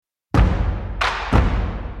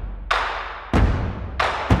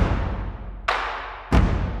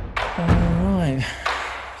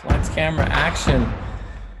camera, action.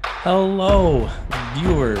 Hello,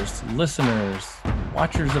 viewers, listeners,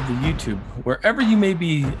 watchers of the YouTube, wherever you may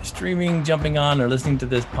be streaming, jumping on, or listening to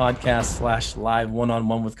this podcast / live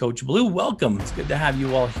one-on-one with Coach Blu. Welcome. It's good to have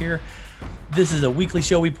you all here. This is a weekly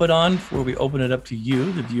show we put on where we open it up to you,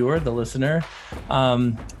 the viewer, the listener,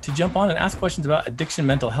 to jump on and ask questions about addiction,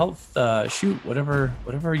 mental health,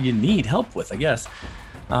 whatever you need help with, I guess.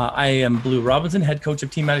 I am Blu Robinson, head coach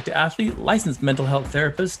of Team Addict to Athlete, licensed mental health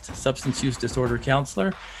therapist, substance use disorder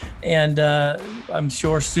counselor, and I'm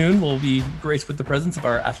sure soon we'll be graced with the presence of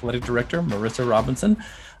our athletic director, Marissa Robinson.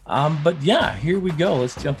 But yeah, here we go.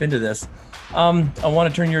 Let's jump into this. I want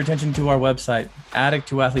to turn your attention to our website,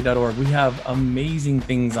 addicttoathlete.org. We have amazing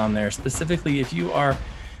things on there. Specifically, if you're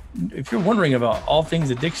wondering about all things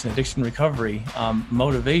addiction recovery,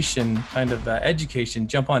 motivation, kind of education,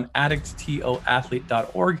 jump on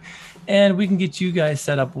addicttoathlete.org, and we can get you guys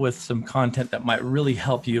set up with some content that might really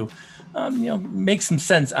help you, make some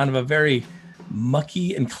sense out of a very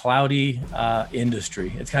mucky and cloudy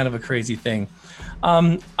industry. It's kind of a crazy thing.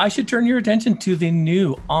 I should turn your attention to the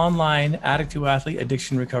new online Addict to Athlete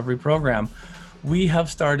addiction recovery program. We have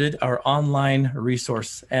started our online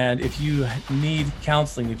resource, and if you need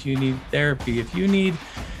counseling, if you need therapy, if you need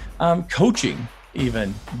coaching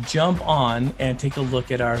even, jump on and take a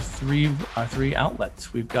look at our three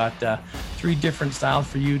outlets. We've got 3 different styles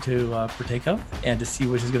for you to partake of and to see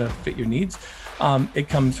which is going to fit your needs. It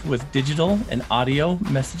comes with digital and audio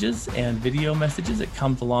messages and video messages. It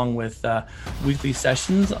comes along with weekly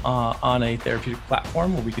sessions on a therapeutic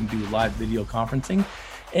platform where we can do live video conferencing.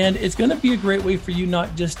 And it's going to be a great way for you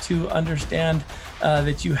not just to understand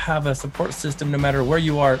that you have a support system no matter where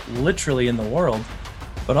you are literally in the world,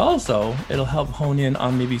 but also it'll help hone in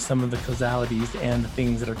on maybe some of the causalities and the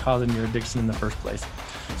things that are causing your addiction in the first place.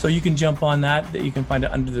 So you can jump on that you can find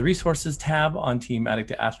it under the resources tab on Team Addict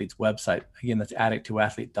to Athlete's website. Again, that's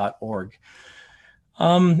addicttoathlete.org.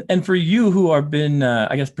 And for you who have been,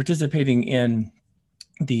 participating in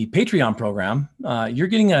the Patreon program, you're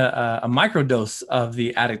getting a microdose of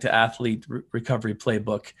the Addict to Athlete recovery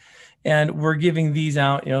playbook. And we're giving these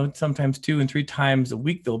out, sometimes 2 and 3 times a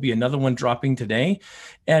week. There'll be another one dropping today.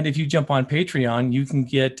 And if you jump on Patreon, you can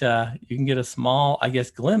get a small,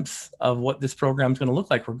 glimpse of what this program is going to look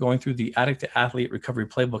like. We're going through the Addict to Athlete recovery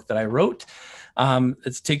playbook that I wrote.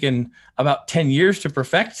 It's taken about 10 years to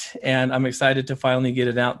perfect, and I'm excited to finally get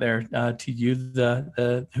it out there to you,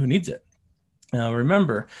 the who needs it. Now,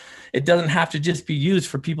 remember, it doesn't have to just be used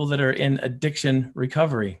for people that are in addiction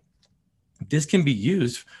recovery. This can be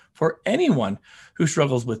used for anyone who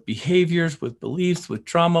struggles with behaviors, with beliefs, with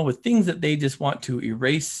trauma, with things that they just want to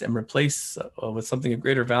erase and replace with something of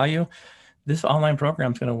greater value. This online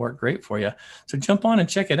program is going to work great for you. So jump on and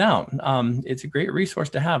check it out. It's a great resource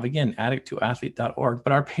to have. Again, addicttoathlete.org.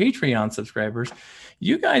 But our Patreon subscribers,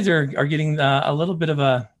 you guys are getting a little bit of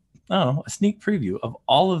a sneak preview of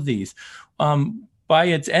all of these. By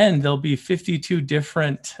its end, there'll be 52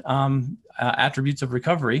 different attributes of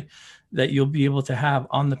recovery that you'll be able to have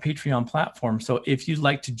on the Patreon platform. So if you'd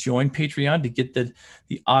like to join Patreon to get the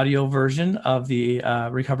audio version of the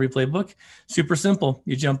recovery playbook, super simple.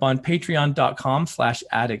 You jump on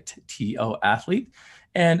patreon.com/addicttoathlete,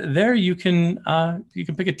 and there you can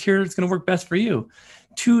pick a tier that's going to work best for you.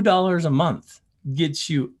 $2 a month gets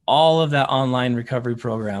you all of that online recovery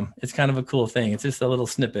program. It's kind of a cool thing. It's just a little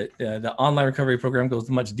snippet. The online recovery program goes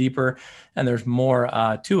much deeper, and there's more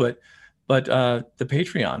to it. But the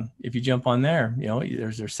Patreon, if you jump on there,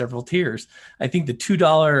 there's several tiers. I think the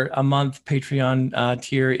 $2 a month Patreon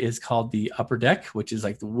tier is called the Upper Deck, which is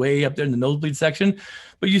like the way up there in the nosebleed section.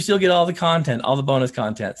 But you still get all the content, all the bonus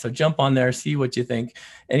content. So jump on there, see what you think.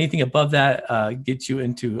 Anything above that gets you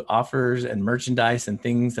into offers and merchandise and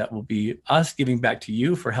things that will be us giving back to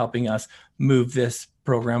you for helping us move this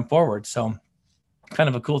program forward. So kind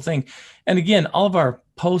of a cool thing. And again, all of our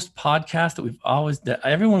post podcast that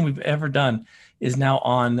everyone we've ever done is now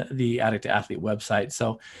on the Addict to Athlete website.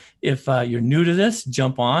 So if you're new to this,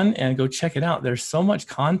 jump on and go check it out. There's so much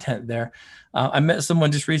content there. I met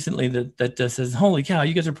someone just recently that says, holy cow,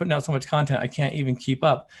 you guys are putting out so much content. I can't even keep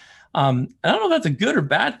up. I don't know if that's a good or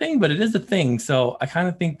bad thing, but it is a thing. So I kind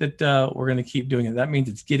of think that we're going to keep doing it. That means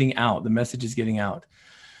it's getting out. The message is getting out.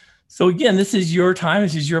 So again, this is your time.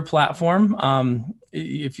 This is your platform.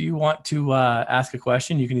 If you want to ask a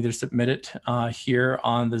question, you can either submit it here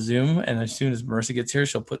on the Zoom. And as soon as Marissa gets here,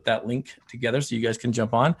 she'll put that link together so you guys can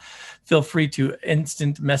jump on. Feel free to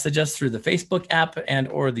instant message us through the Facebook app and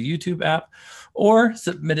or the YouTube app, or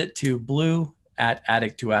submit it to Blu at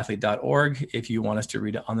addicttoathlete.org if you want us to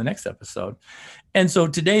read it on the next episode. And so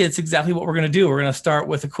today it's exactly what we're going to do. We're going to start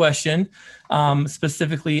with a question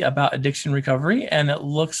specifically about addiction recovery. And it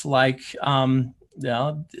looks like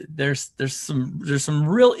there's some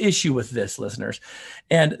real issue with this, listeners.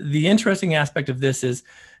 And the interesting aspect of this is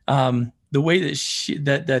the way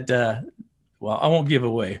that well, I won't give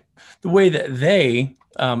away the way that they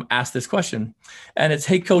asked this question. And it's,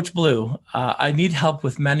 hey, Coach Blu, I need help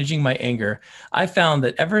with managing my anger. I found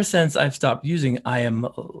that ever since I've stopped using, I am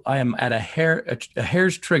at a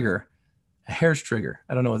hair's trigger. A hair's trigger.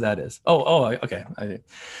 I don't know what that is. Okay.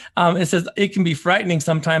 It says it can be frightening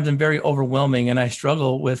sometimes and very overwhelming. And I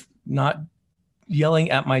struggle with not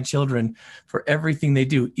yelling at my children for everything they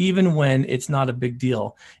do, even when it's not a big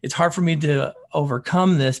deal. It's hard for me to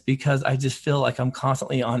overcome this because I just feel like I'm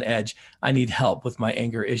constantly on edge. I need help with my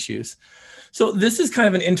anger issues. So this is kind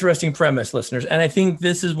of an interesting premise, listeners. And I think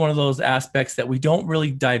this is one of those aspects that we don't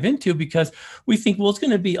really dive into because we think, well, it's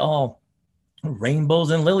going to be all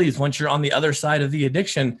rainbows and lilies once you're on the other side of the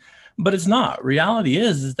addiction. But it's not. Reality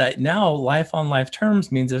is that now life on life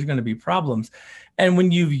terms means there's going to be problems. And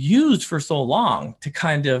when you've used for so long to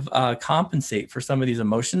kind of compensate for some of these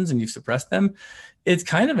emotions and you've suppressed them, it's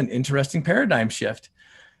kind of an interesting paradigm shift.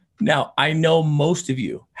 Now, I know most of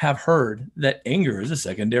you have heard that anger is a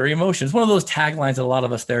secondary emotion. It's one of those taglines that a lot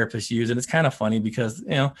of us therapists use. And it's kind of funny because,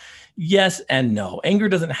 yes and no. Anger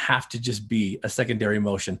doesn't have to just be a secondary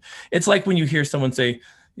emotion. It's like when you hear someone say,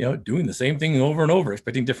 doing the same thing over and over,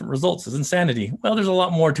 expecting different results is insanity. Well, there's a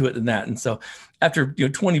lot more to it than that. And so after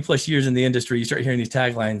 20 plus years in the industry, you start hearing these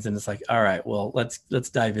taglines and it's like, all right, well, let's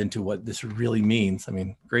dive into what this really means. I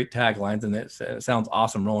mean, great taglines and it sounds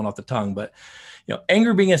awesome rolling off the tongue, but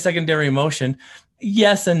anger being a secondary emotion,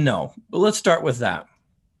 yes and no. But let's start with that.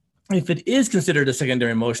 If it is considered a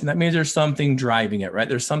secondary emotion, that means there's something driving it, right?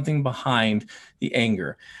 There's something behind the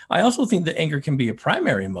anger. I also think that anger can be a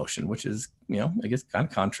primary emotion, which is, I guess kind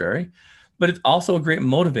of contrary, but it's also a great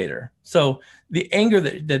motivator. So the anger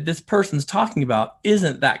that this person's talking about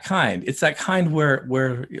isn't that kind. It's that kind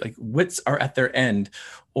where like wits are at their end,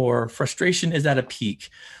 or frustration is at a peak,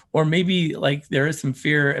 or maybe like there is some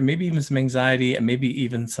fear and maybe even some anxiety and maybe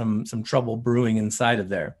even some trouble brewing inside of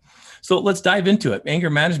there. So let's dive into it. Anger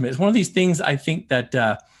management is one of these things I think that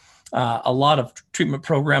a lot of treatment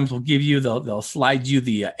programs will give you. They'll slide you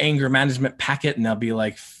the anger management packet and they'll be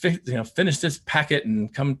like, finish this packet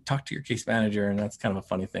and come talk to your case manager. And that's kind of a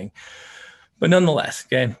funny thing. But nonetheless,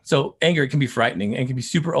 okay, so anger can be frightening and can be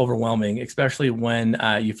super overwhelming, especially when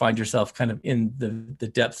you find yourself kind of in the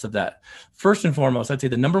depths of that. First and foremost, I'd say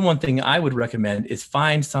the number one thing I would recommend is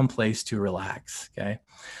find some place to relax, okay?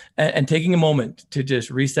 And taking a moment to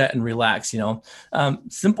just reset and relax,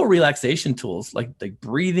 simple relaxation tools like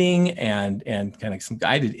breathing and kind of some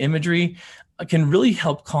guided imagery can really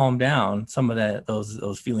help calm down some of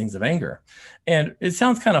those feelings of anger. And it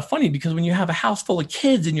sounds kind of funny because when you have a house full of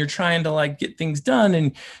kids and you're trying to get things done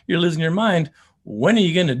and you're losing your mind, when are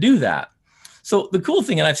you going to do that? So the cool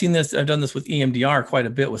thing, and I've done this with EMDR quite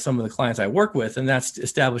a bit with some of the clients I work with, and that's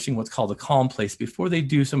establishing what's called a calm place. Before they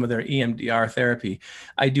do some of their EMDR therapy,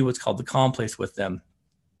 I do what's called the calm place with them.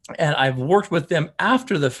 And I've worked with them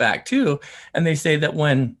after the fact too. And they say that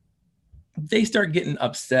when they start getting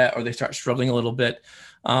upset or they start struggling a little bit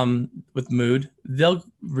with mood, they'll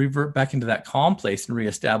revert back into that calm place and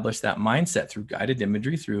reestablish that mindset through guided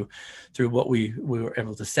imagery, through what we were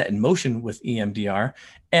able to set in motion with EMDR.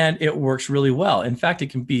 And it works really well. In fact,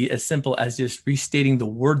 it can be as simple as just restating the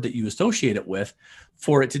word that you associate it with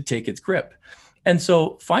for it to take its grip. And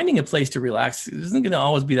so finding a place to relax isn't going to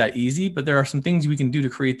always be that easy, but there are some things we can do to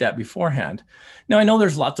create that beforehand. Now, I know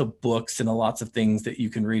there's lots of books and lots of things that you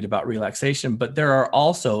can read about relaxation, but there are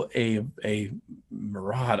also a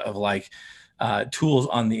myriad of tools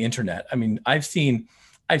on the internet. I mean, I've seen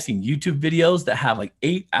YouTube videos that have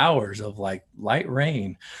 8 hours of light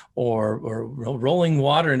rain or rolling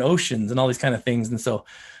water in oceans and all these kind of things. And so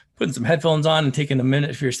putting some headphones on and taking a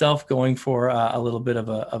minute for yourself, going for a little bit of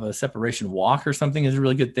a separation walk or something is a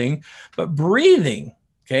really good thing. But breathing,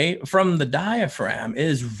 okay, from the diaphragm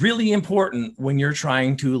is really important when you're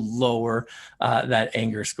trying to lower that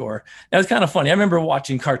anger score. Now, it's kind of funny. I remember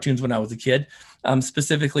watching cartoons when I was a kid,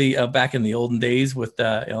 specifically back in the olden days with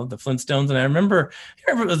the Flintstones. And I remember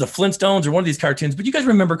it was the Flintstones or one of these cartoons, but you guys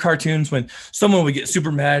remember cartoons when someone would get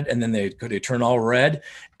super mad and then they turn all red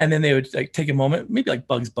and then they would take a moment, maybe like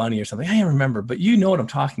Bugs Bunny or something. I can't remember, but you know what I'm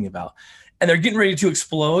talking about. And they're getting ready to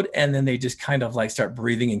explode. And then they just kind of start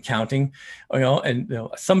breathing and counting, and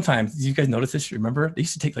sometimes you guys notice this, remember they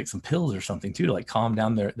used to take some pills or something too, to calm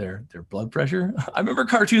down their blood pressure. I remember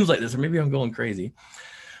cartoons like this, or maybe I'm going crazy.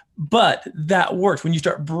 But that works when you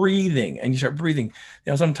start breathing and you start breathing.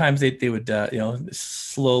 Sometimes they would,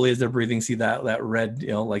 slowly as they're breathing, see that red,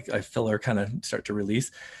 like a filler kind of start to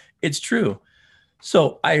release. It's true.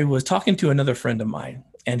 So I was talking to another friend of mine,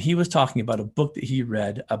 and he was talking about a book that he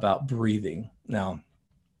read about breathing. Now,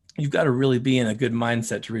 you've got to really be in a good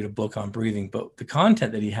mindset to read a book on breathing. But the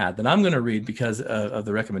content that he had that I'm going to read because of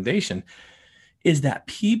the recommendation is that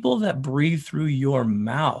people that breathe through your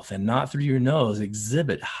mouth and not through your nose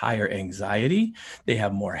exhibit higher anxiety. They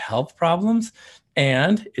have more health problems,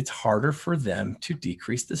 and it's harder for them to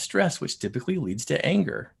decrease the stress, which typically leads to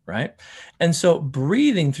anger, right? And so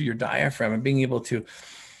breathing through your diaphragm and being able to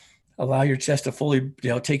allow your chest to fully,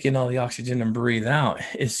 take in all the oxygen and breathe out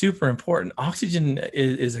is super important. Oxygen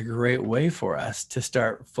is a great way for us to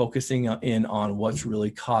start focusing in on what's really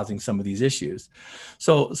causing some of these issues.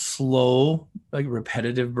 So slow, like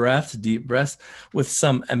repetitive breaths, deep breaths with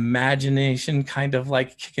some imagination kind of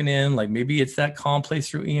like kicking in, like maybe it's that calm place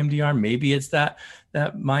through EMDR. Maybe it's that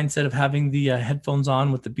mindset of having the headphones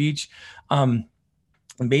on with the beach.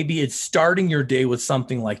 Maybe it's starting your day with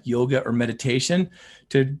something like yoga or meditation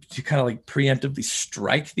to kind of like preemptively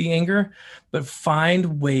strike the anger, but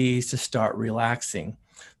find ways to start relaxing.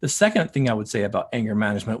 The second thing I would say about anger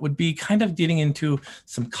management would be kind of getting into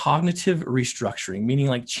some cognitive restructuring, meaning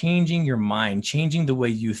like changing your mind, changing the way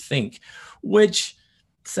you think, which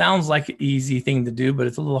sounds like an easy thing to do, but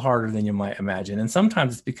it's a little harder than you might imagine. And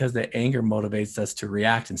sometimes it's because the anger motivates us to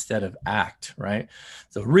react instead of act, right?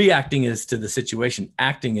 So reacting is to the situation.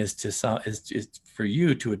 Acting is for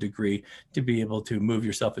you to a degree to be able to move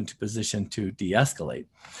yourself into position to de-escalate.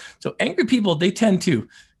 So angry people, they tend to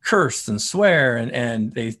curse and swear,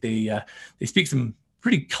 and they speak some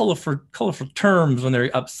pretty colorful terms when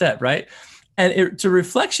they're upset, right? And it's a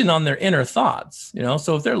reflection on their inner thoughts,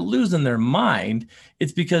 So if they're losing their mind,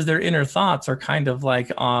 it's because their inner thoughts are kind of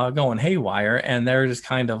like going haywire, and they're just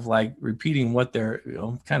kind of like repeating what they're,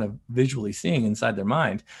 kind of visually seeing inside their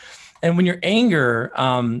mind. And when your anger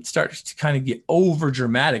starts to kind of get over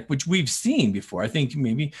dramatic, which we've seen before, I think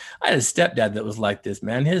maybe I had a stepdad that was like this,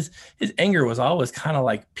 man. His anger was always kind of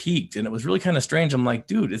like peaked, and it was really kind of strange. I'm like,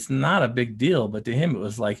 dude, it's not a big deal. But to him, it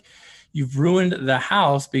was like, you've ruined the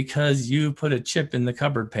house because you put a chip in the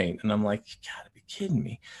cupboard paint. And I'm like, you gotta be kidding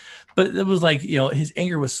me. But it was like, his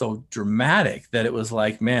anger was so dramatic that it was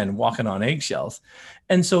like, man, walking on eggshells.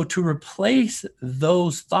 And so to replace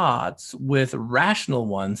those thoughts with rational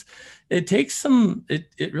ones, it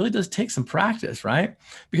really does take some practice, right?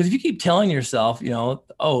 Because if you keep telling yourself,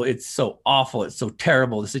 oh, it's so awful, it's so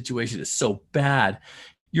terrible, the situation is so bad,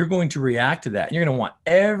 you're going to react to that. And you're going to want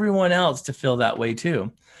everyone else to feel that way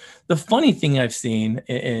too. The funny thing I've seen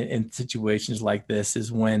in situations like this is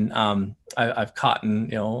when I've caught,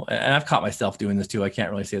 and I've caught myself doing this too. I can't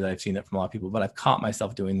really say that I've seen it from a lot of people, but I've caught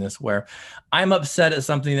myself doing this where I'm upset at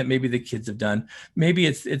something that maybe the kids have done. Maybe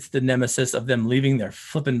it's the nemesis of them leaving their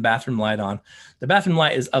flipping bathroom light on. The bathroom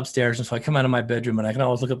light is upstairs, and so I come out of my bedroom and I can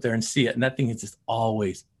always look up there and see it, and that thing is just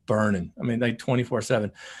always burning. I mean, like 24/7.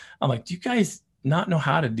 I'm like, do you guys not know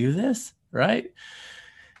how to do this, right?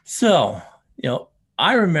 So,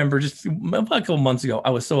 I remember just a couple months ago, I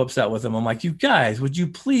was so upset with them. I'm like, you guys, would you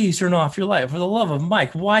please turn off your light? For the love of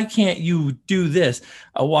Mike, why can't you do this?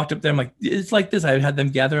 I walked up there. I'm like, it's like this. I had them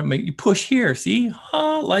gather. I'm like, you push here. See,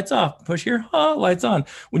 lights off. Push here. Lights on.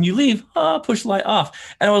 When you leave, push light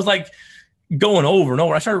off. And I was like going over and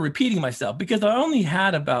over. I started repeating myself because I only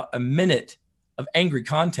had about a minute of angry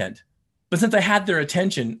content. But since I had their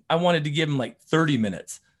attention, I wanted to give them like 30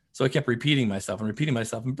 minutes. So I kept repeating myself.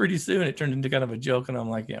 And pretty soon it turned into kind of a joke. And I'm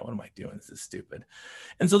like, yeah, what am I doing? This is stupid.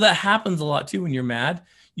 And so that happens a lot too. When you're mad,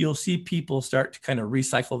 you'll see people start to kind of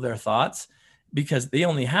recycle their thoughts because they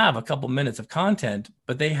only have a couple minutes of content,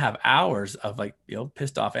 but they have hours of like,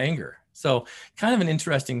 pissed off anger. So kind of an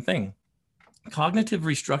interesting thing. Cognitive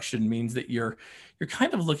restructuring means that you're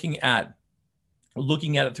kind of looking at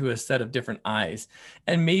it through a set of different eyes.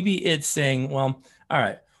 And maybe it's saying, well, all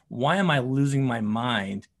right, why am I losing my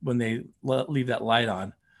mind when they leave that light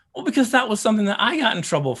on? Well, because that was something that I got in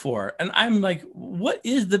trouble for. And I'm like, what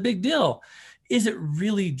is the big deal? Is it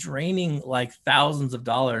really draining like thousands of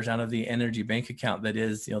dollars out of the energy bank account that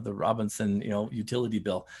is, the Robinson, utility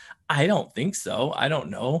bill? I don't think so. I don't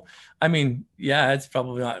know. I mean, yeah, it's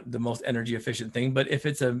probably not the most energy efficient thing, but if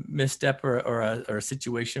it's a misstep or a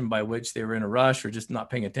situation by which they were in a rush or just not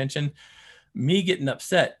paying attention, me getting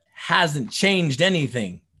upset hasn't changed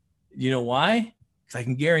anything. You know why? Because I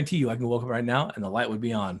can guarantee you I can wake up right now and the light would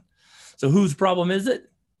be on. So whose problem is it?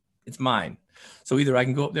 It's mine. So either I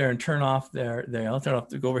can go up there and turn off go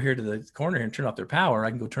over here to the corner and turn off their power. I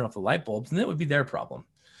can go turn off the light bulbs, and that would be their problem.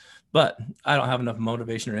 but I don't have enough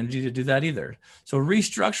motivation or energy to do that either. So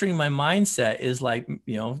restructuring my mindset is like,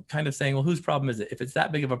 kind of saying, well, whose problem is it? If it's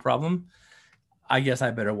that big of a problem, I guess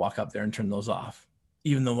I better walk up there and turn those off,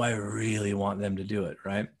 even though I really want them to do it,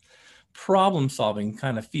 right? Problem solving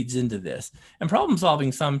kind of feeds into this. And problem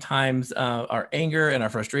solving sometimes our anger and our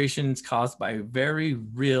frustrations caused by very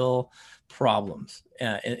real problems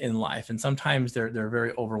in life. And sometimes they're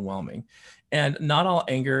very overwhelming. And not all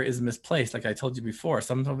anger is misplaced. Like I told you before,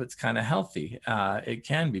 some of it's kind of healthy. It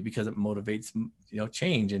can be because it motivates,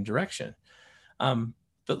 change and direction.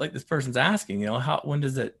 But like this person's asking, when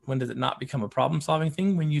does it not become a problem solving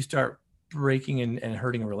thing? When you start breaking and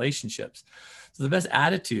hurting relationships. So the best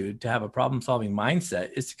attitude to have a problem solving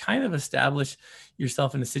mindset is to kind of establish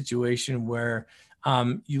yourself in a situation where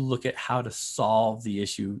you look at how to solve the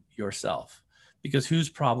issue yourself, because whose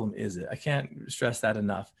problem is it? I can't stress that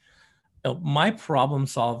enough. My problem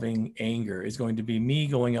solving anger is going to be me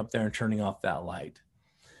going up there and turning off that light.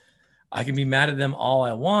 I can be mad at them all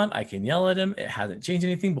I want. I can yell at them. It hasn't changed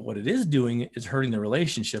anything. But what it is doing is hurting the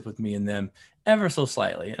relationship with me and them ever so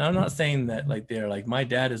slightly. And I'm not saying that like they're like, my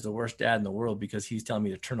dad is the worst dad in the world because he's telling me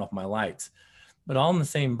to turn off my lights. But all in the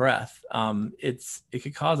same breath, it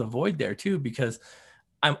could cause a void there too, because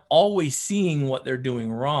I'm always seeing what they're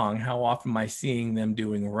doing wrong. How often am I seeing them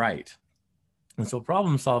doing right? And so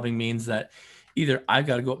problem solving means that either I've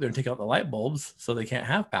got to go up there and take out the light bulbs so they can't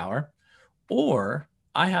have power, or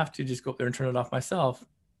I have to just go up there and turn it off myself,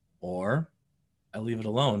 or I leave it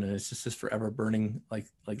alone and it's just this forever burning like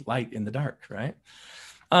light in the dark, right?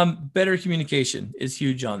 Better communication is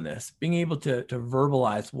huge on this. Being able to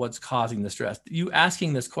verbalize what's causing the stress. You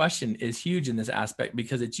asking this question is huge in this aspect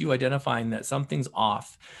because it's you identifying that something's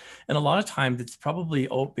off. And a lot of times it's probably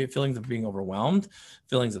feelings of being overwhelmed,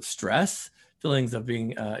 feelings of stress, feelings of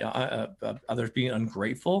being others being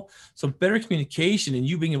ungrateful. So better communication and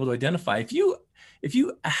you being able to identify if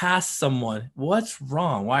you ask someone, what's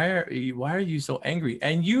wrong? Why are you so angry?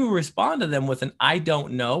 And you respond to them with an I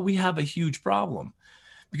don't know, we have a huge problem.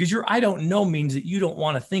 Because your I don't know means that you don't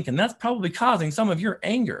want to think. And that's probably causing some of your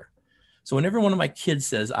anger. So whenever one of my kids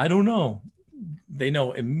says, I don't know, they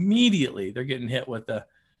know immediately they're getting hit with the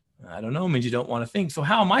I don't know means you don't want to think. So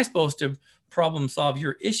how am I supposed to problem solve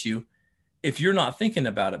your issue if you're not thinking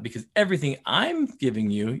about it? Because everything I'm giving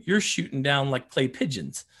you, you're shooting down like clay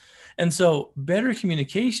pigeons. And so better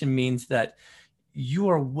communication means that you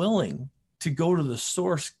are willing to go to the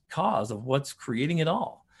source cause of what's creating it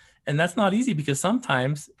all. And that's not easy because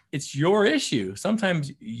sometimes it's your issue.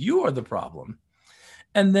 Sometimes you are the problem.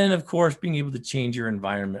 And then, of course, being able to change your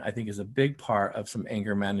environment, I think, is a big part of some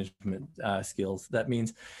anger management skills. That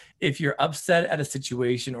means if you're upset at a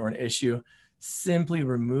situation or an issue, simply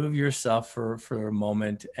remove yourself for a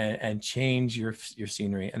moment and change your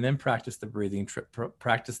scenery, and then practice the breathing,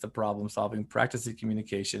 practice the problem solving, practice the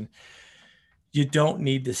communication. You don't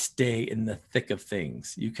need to stay in the thick of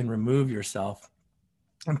things. You can remove yourself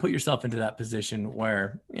and put yourself into that position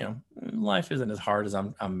where, life isn't as hard as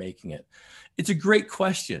I'm making it. It's a great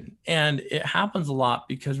question. And it happens a lot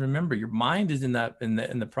because remember, your mind is in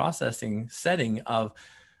the processing setting of,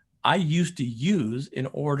 I used to use in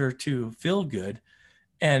order to feel good.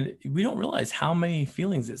 And we don't realize how many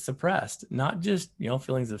feelings it suppressed, not just,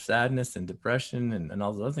 feelings of sadness and depression and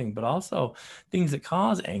all those other things, but also things that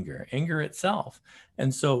cause anger itself.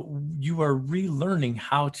 And so you are relearning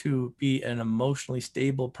how to be an emotionally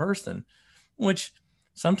stable person, which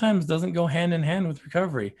sometimes doesn't go hand in hand with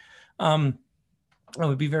recovery. I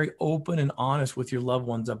would be very open and honest with your loved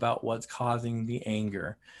ones about what's causing the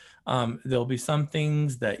anger. There'll be some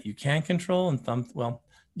things that you can control and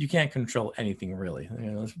you can't control anything really.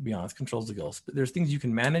 Let's be honest, control's the ghost. But there's things you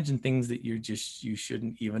can manage and things that you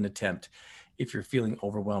shouldn't even attempt if you're feeling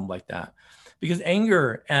overwhelmed like that. Because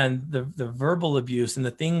anger and the verbal abuse and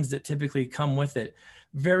the things that typically come with it,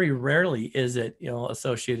 very rarely is it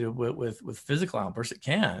associated with physical outbursts. It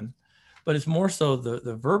can, but it's more so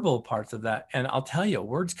the verbal parts of that. And I'll tell you,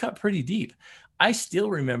 words cut pretty deep. I still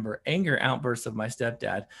remember anger outbursts of my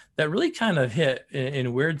stepdad that really kind of hit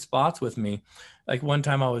in weird spots with me. Like one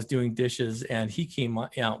time I was doing dishes and he came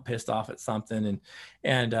out pissed off at something.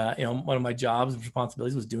 And one of my jobs and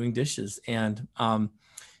responsibilities was doing dishes. And,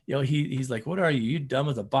 he's like, what are you? You dumb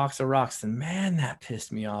as a box of rocks. And man, that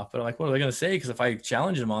pissed me off. But I'm like, what are they going to say? Because if I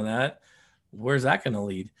challenge him on that, where's that going to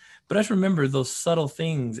lead? But I just remember those subtle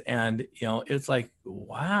things. And, it's like,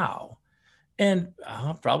 wow. And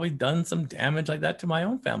I've probably done some damage like that to my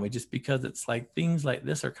own family just because it's like things like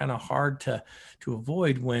this are kind of hard to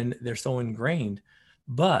avoid when they're so ingrained.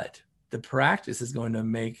 But the practice is going to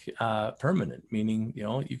make permanent, meaning,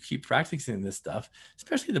 you keep practicing this stuff,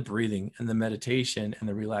 especially the breathing and the meditation and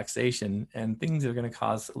the relaxation and things that are going to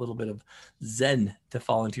cause a little bit of Zen to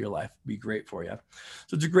fall into your life, be great for you.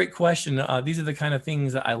 So it's a great question. These are the kind of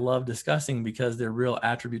things that I love discussing because they're real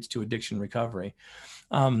attributes to addiction recovery.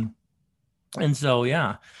 And so,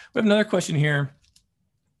 yeah, we have another question here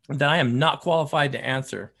that I am not qualified to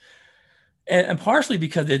answer. And partially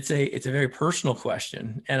because it's a very personal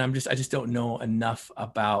question, and I just don't know enough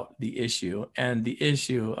about the issue. And the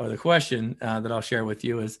issue or the question that I'll share with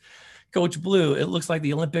you is, Coach Blu, it looks like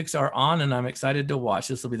the Olympics are on, and I'm excited to watch.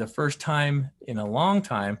 This will be the first time in a long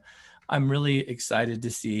time. I'm really excited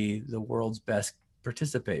to see the world's best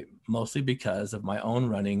participate, mostly because of my own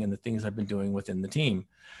running and the things I've been doing within the team.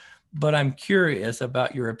 But I'm curious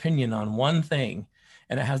about your opinion on one thing,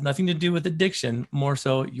 and it has nothing to do with addiction, more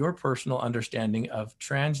so your personal understanding of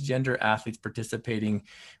transgender athletes participating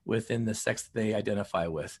within the sex they identify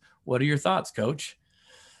with. What are your thoughts, Coach?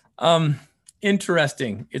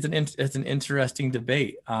 Interesting. It's an interesting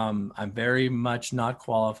debate. I'm very much not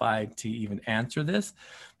qualified to even answer this,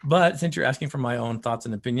 but since you're asking for my own thoughts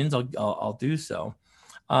and opinions, I'll do so.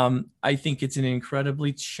 I think it's an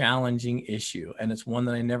incredibly challenging issue, and it's one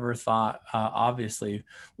that I never thought, obviously,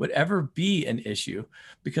 would ever be an issue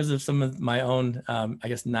because of some of my own, I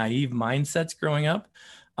guess, naive mindsets growing up.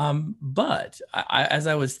 But as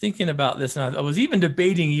I was thinking about this, and I was even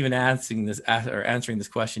debating even answering this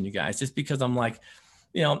question, you guys, just because I'm like,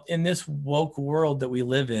 in this woke world that we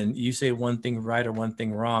live in, you say one thing right or one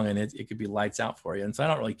thing wrong, and it could be lights out for you. And so I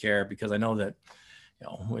don't really care because I know that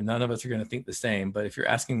none of us are going to think the same. But if you're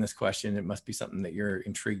asking this question, it must be something that you're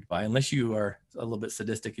intrigued by, unless you are a little bit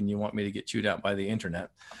sadistic and you want me to get chewed out by the internet.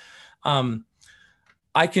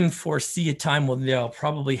 I can foresee a time when they'll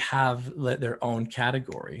probably have their own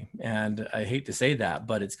category. And I hate to say that,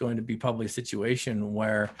 but it's going to be probably a situation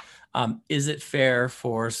where, is it fair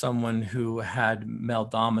for someone who had male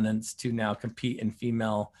dominance to now compete in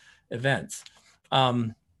female events?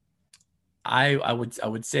 I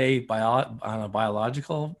would say on a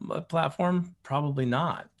biological platform, probably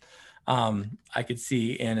not. I could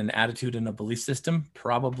see in an attitude and a belief system,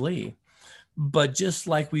 probably. But just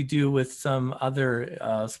like we do with some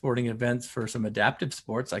other sporting events for some adaptive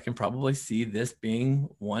sports, I can probably see this being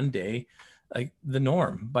one day like the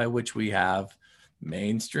norm, by which we have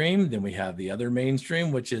mainstream, then we have the other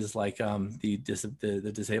mainstream, which is like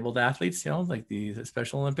the disabled athletes, like the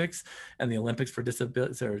Special Olympics and the Olympics for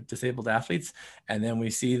disabled athletes, and then we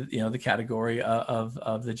see the category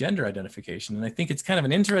of the gender identification. And I think it's kind of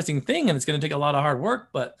an interesting thing, and it's going to take a lot of hard work,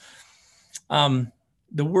 but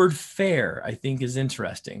the word fair, I think, is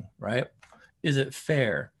interesting, right? Is it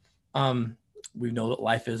fair? We know that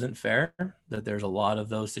life isn't fair, that there's a lot of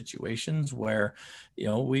those situations where,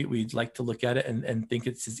 we'd like to look at it and think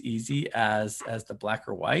it's as easy as the black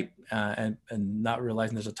or white, and not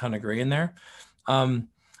realizing there's a ton of gray in there. I'm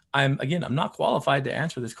not qualified to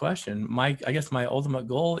answer this question. I guess my ultimate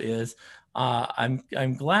goal is, I'm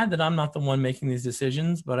glad that I'm not the one making these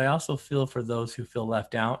decisions, but I also feel for those who feel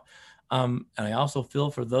left out. And I also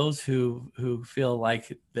feel for those who feel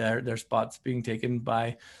like their spot's being taken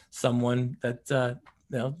by someone that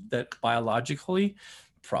that biologically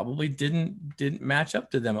probably didn't match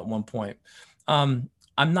up to them at one point. I'm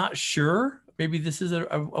not sure. Maybe this is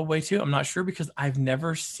a way too. I'm not sure because I've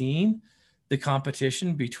never seen the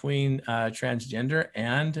competition between transgender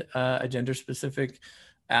and a gender specific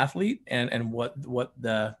athlete and what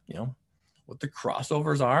the what the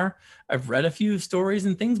crossovers are. I've read a few stories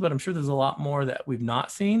and things, but I'm sure there's a lot more that we've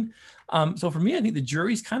not seen. So for me, I think the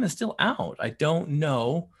jury's kind of still out. I don't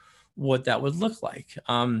know what that would look like.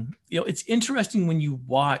 It's interesting when you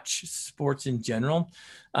watch sports in general,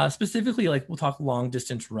 specifically, like we'll talk long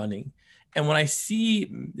distance running. And when I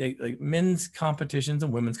see like men's competitions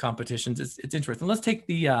and women's competitions, it's interesting. Let's take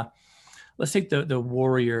the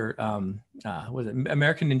warrior, what is it?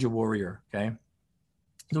 American Ninja Warrior. Okay.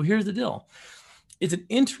 So here's the deal. It's an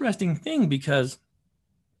interesting thing because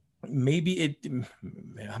maybe I'm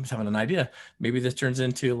just having an idea. Maybe this turns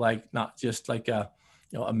into like, not just like a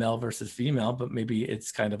male versus female, but maybe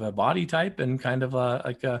it's kind of a body type and kind of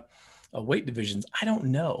a weight divisions. I don't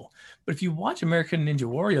know. But if you watch American Ninja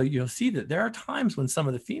Warrior, you'll see that there are times when some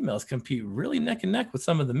of the females compete really neck and neck with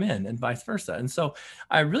some of the men and vice versa. And so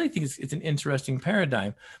I really think it's an interesting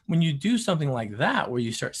paradigm. When you do something like that, where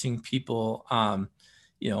you start seeing people,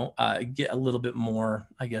 get a little bit more,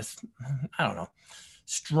 I guess, I don't know,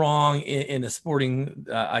 strong in a sporting,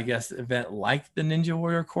 event like the Ninja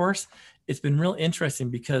Warrior course. It's been real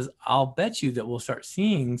interesting because I'll bet you that we'll start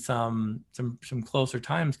seeing some closer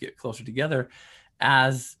times get closer together.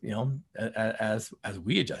 as as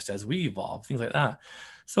we adjust, as we evolve, things like that.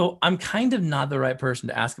 So I'm kind of not the right person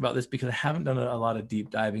to ask about this because I haven't done a lot of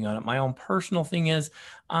deep diving on it. My own personal thing is,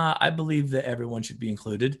 I believe that everyone should be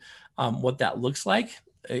included. What that looks like,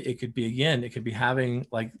 it could be, again, it could be having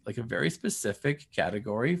like a very specific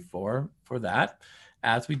category for that,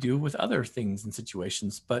 as we do with other things and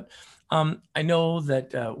situations. But I know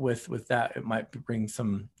that with that, it might bring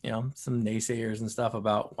some some naysayers and stuff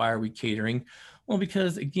about why are we catering. Well,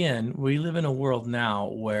 because again, we live in a world now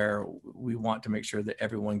where we want to make sure that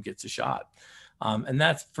everyone gets a shot. And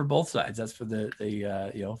that's for both sides. That's for the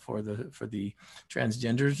for the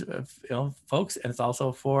transgenders, folks, and it's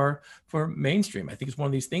also for mainstream. I think it's one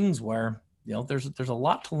of these things where there's a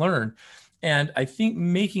lot to learn, and I think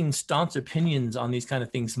making staunch opinions on these kind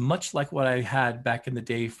of things, much like what I had back in the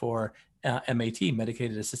day for MAT,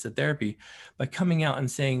 medicated assisted therapy, by coming out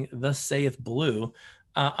and saying, "Thus saith Blue."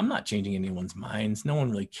 I'm not changing anyone's minds. No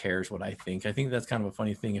one really cares what I think. I think that's kind of a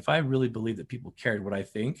funny thing. If I really believed that people cared what I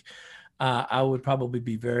think, I would probably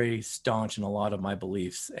be very staunch in a lot of my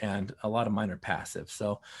beliefs, and a lot of mine are passive.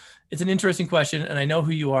 So it's an interesting question, and I know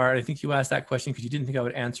who you are. I think you asked that question because you didn't think I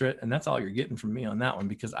would answer it, and that's all you're getting from me on that one,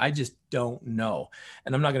 because I just don't know.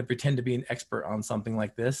 And I'm not going to pretend to be an expert on something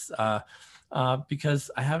like this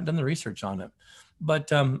because I haven't done the research on it.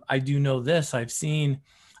 But I do know this. I've seen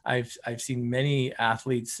many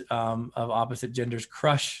athletes of opposite genders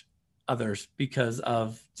crush others because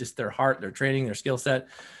of just their heart, their training, their skill set.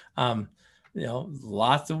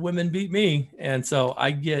 Lots of women beat me, and so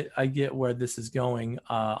I get where this is going.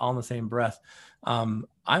 On the same breath, I'm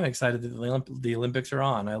excited that the Olympics are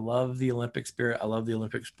on. I love the Olympic spirit. I love the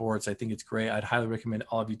Olympic sports. I think it's great. I'd highly recommend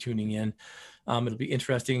all of you tuning in. It'll be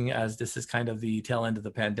interesting, as this is kind of the tail end of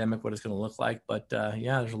the pandemic, what it's going to look like. But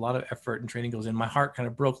yeah, there's a lot of effort and training goes in. My heart kind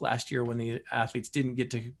of broke last year when the athletes didn't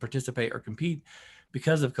get to participate or compete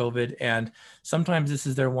because of COVID. And sometimes this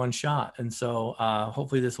is their one shot. And so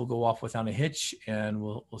hopefully this will go off without a hitch, and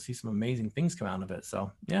we'll see some amazing things come out of it. So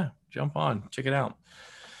yeah, jump on, check it out.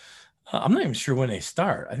 I'm not even sure when they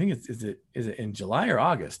start. I think is it in July or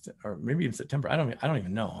August, or maybe even September. I don't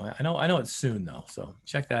even know. I know it's soon though. So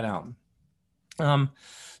check that out.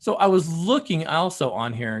 So I was looking also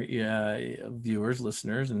on here, viewers,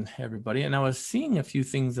 listeners, and everybody, and I was seeing a few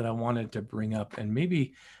things that I wanted to bring up and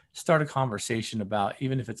maybe start a conversation about,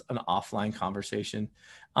 even if it's an offline conversation.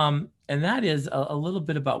 And that is a little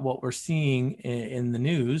bit about what we're seeing in the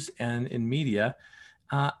news and in media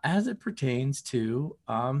as it pertains to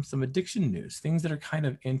some addiction news, things that are kind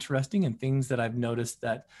of interesting and things that I've noticed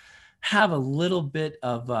that have a little bit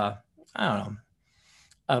of, I don't know,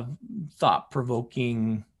 of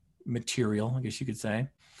thought-provoking material, I guess you could say.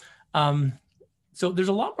 So there's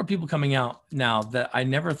a lot more people coming out now that I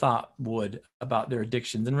never thought would about their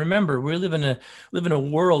addictions. And remember, we live in a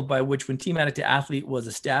world by which, when Team Addict to Athlete was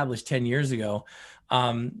established 10 years ago,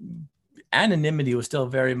 anonymity was still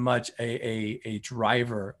very much a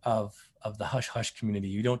driver of the hush hush community.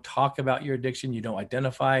 You don't talk about your addiction. You don't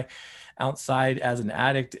identify outside as an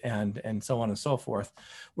addict, and so on and so forth.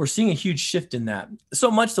 We're seeing a huge shift in that,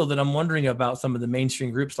 so much so that I'm wondering about some of the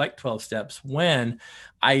mainstream groups like 12 Steps, when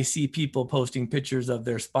I see people posting pictures of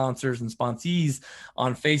their sponsors and sponsees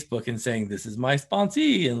on Facebook and saying, "This is my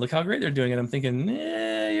sponsee and look how great they're doing." And I'm thinking,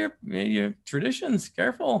 your traditions,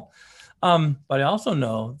 careful. But I also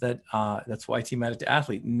know that that's why Team Addict to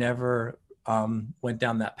Athlete never went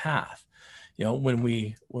down that path. When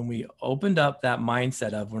we opened up that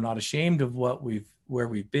mindset of, we're not ashamed of where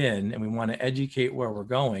we've been, and we want to educate where we're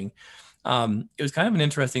going, it was kind of an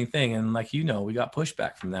interesting thing. And like, we got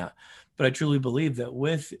pushback from that. But I truly believe that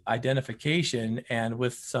with identification and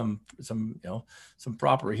with some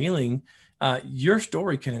proper healing, your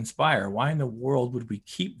story can inspire. Why in the world would we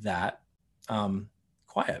keep that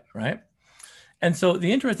quiet, right? And so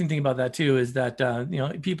the interesting thing about that too is that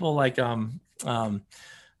people like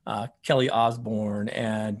Kelly Osbourne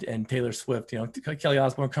and Taylor Swift, Kelly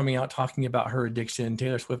Osbourne coming out talking about her addiction,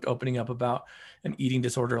 Taylor Swift opening up about an eating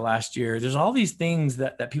disorder last year. There's all these things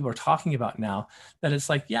that people are talking about now that it's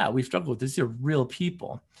like, yeah, we've struggled with this. These are real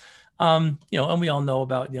people. And we all know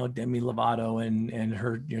about, Demi Lovato and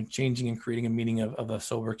her, changing and creating a meaning of a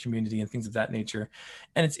sober community and things of that nature.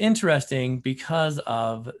 And it's interesting because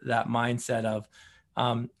of that mindset of,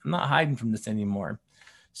 I'm not hiding from this anymore.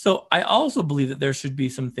 So I also believe that there should be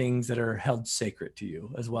some things that are held sacred to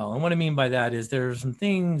you as well. And what I mean by that is, there are some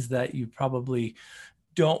things that you probably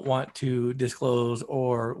don't want to disclose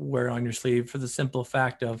or wear on your sleeve, for the simple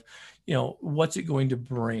fact of, what's it going to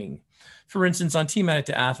bring? For instance, on Team Addict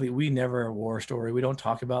to Athlete, we never a war story. We don't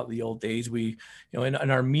talk about the old days. We, in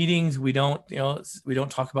our meetings, we don't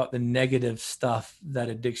talk about the negative stuff that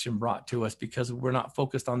addiction brought to us, because we're not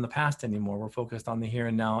focused on the past anymore. We're focused on the here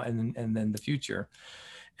and now, and then the future.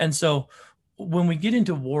 And so when we get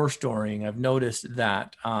into war storying, I've noticed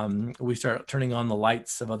that we start turning on the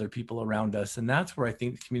lights of other people around us. And that's where I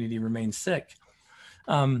think the community remains sick.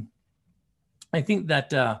 I think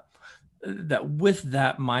that that with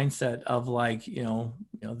that mindset of like,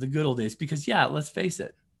 the good old days, because let's face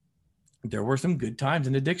it, there were some good times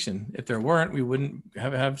in addiction. If there weren't, we wouldn't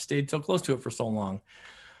have stayed so close to it for so long.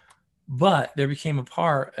 But there became a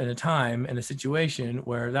part and a time and a situation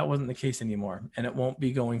where that wasn't the case anymore, and it won't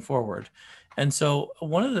be going forward. And so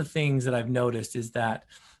one of the things that I've noticed is that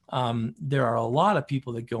there are a lot of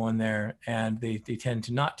people that go in there and they tend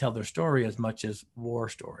to not tell their story as much as war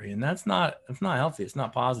story. And it's not healthy. It's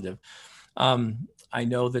not positive. I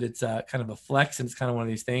know that it's kind of a flex, and it's kind of one of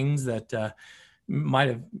these things that might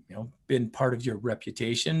have been part of your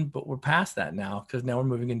reputation, but we're past that now, because now we're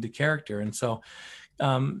moving into character. And so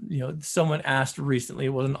someone asked recently, it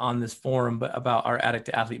wasn't on this forum, but about our Addict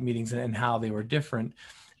to Athlete meetings and how they were different.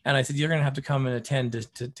 And I said, you're going to have to come and attend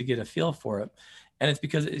to get a feel for it. And it's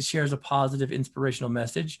because it shares a positive, inspirational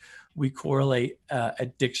message. We correlate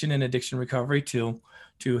addiction and addiction recovery to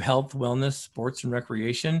health, wellness, sports, and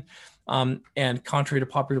recreation. And contrary to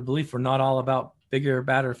popular belief, we're not all about bigger,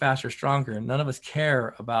 badder, faster, stronger. None of us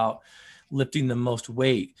care about lifting the most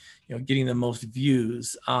weight, getting the most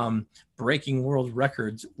views, breaking world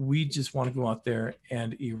records. We just want to go out there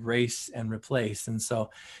and erase and replace. And so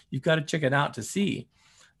you've got to check it out to see.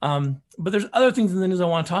 But there's other things in the news I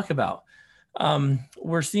want to talk about.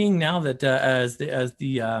 We're seeing now that as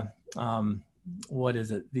the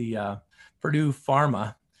Purdue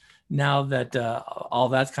Pharma, now that all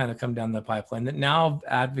that's kind of come down the pipeline, that now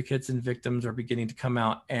advocates and victims are beginning to come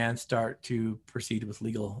out and start to proceed with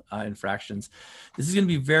legal infractions. This is going to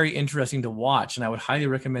be very interesting to watch, and I would highly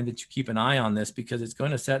recommend that you keep an eye on this, because it's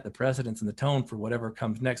going to set the precedence and the tone for whatever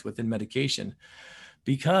comes next within medication.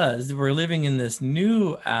 Because we're living in this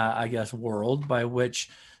new, world by which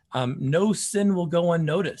no sin will go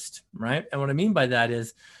unnoticed, right? And what I mean by that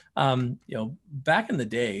is, back in the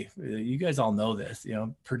day, you guys all know this,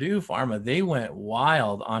 Purdue Pharma, they went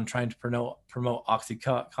wild on trying to promote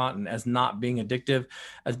OxyContin as not being addictive,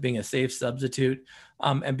 as being a safe substitute.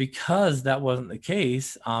 And because that wasn't the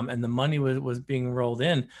case, and the money was being rolled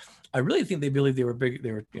in, I really think they believed they were big.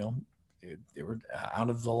 They were out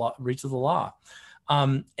of the reach of the law.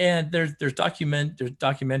 And there's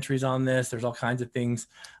documentaries on this. There's all kinds of things.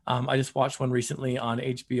 I just watched one recently on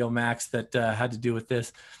HBO Max that had to do with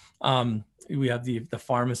this. We have the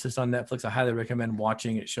Pharmacist on Netflix. I highly recommend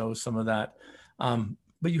watching. It shows some of that.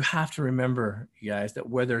 But you have to remember, you guys, that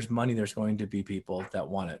where there's money, there's going to be people that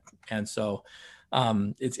want it. And so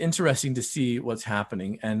it's interesting to see what's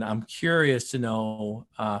happening. And I'm curious to know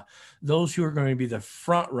those who are going to be the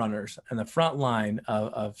front runners and the front line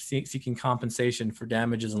of seeking compensation for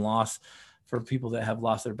damages and loss for people that have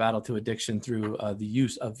lost their battle to addiction through the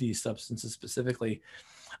use of these substances specifically.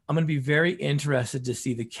 I'm going to be very interested to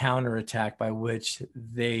see the counterattack by which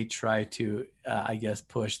they try to,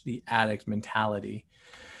 push the addict mentality.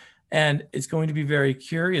 And it's going to be very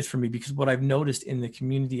curious for me, because what I've noticed in the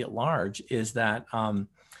community at large is that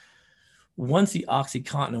once the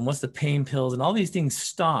OxyContin and once the pain pills and all these things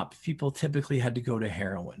stop, people typically had to go to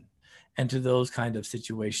heroin and to those kind of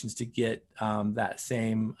situations to get that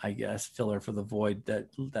same, filler for the void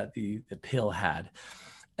that the pill had.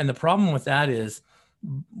 And the problem with that is,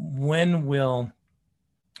 when will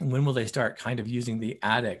they start kind of using the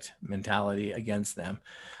addict mentality against them?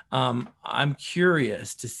 I'm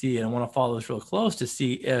curious to see, and I want to follow this real close to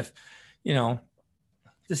see if, to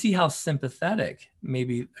see how sympathetic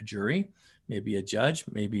maybe a jury, maybe a judge,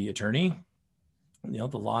 maybe attorney, the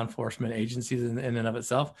law enforcement agencies in and of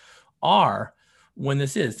itself are when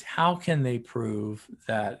this is. How can they prove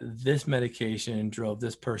that this medication drove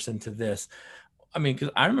this person to this? I mean, because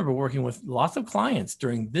I remember working with lots of clients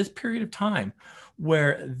during this period of time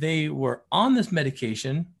where they were on this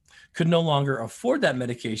medication, could no longer afford that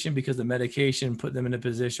medication because the medication put them in a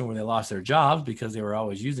position where they lost their jobs because they were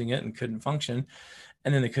always using it and couldn't function.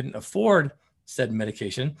 And then they couldn't afford said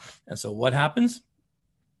medication. And so what happens?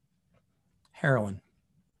 Heroin,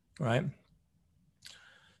 right?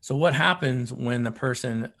 So what happens when the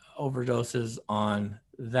person overdoses on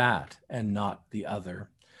that and not the other?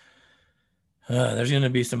 There's going to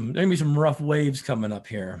be some rough waves coming up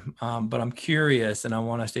here, but I'm curious, and I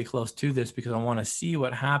want to stay close to this because I want to see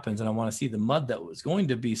what happens, and I want to see the mud that was going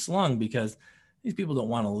to be slung, because These people don't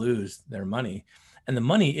want to lose their money. And the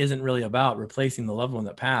money isn't really about replacing the loved one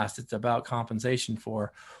that passed. It's about compensation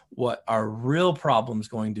for what our real problem is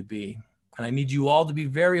going to be. And I need you all to be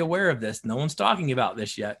very aware of this. No one's talking about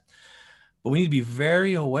this yet, but we need to be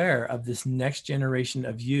very aware of this next generation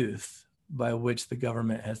of youth by which the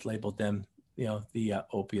government has labeled them, the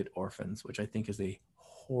opiate orphans, which I think is a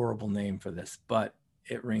horrible name for this, but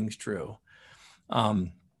it rings true.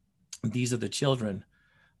 These are the children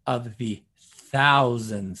of the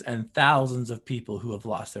thousands and thousands of people who have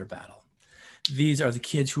lost their battle. These are the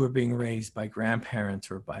kids who are being raised by grandparents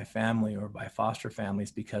or by family or by foster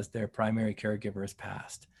families because their primary caregiver has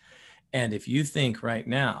passed. And if you think right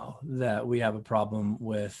now that we have a problem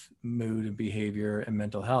with mood and behavior and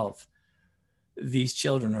mental health, these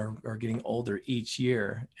children are getting older each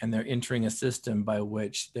year, and they're entering a system by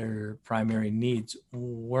which their primary needs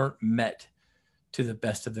weren't met to the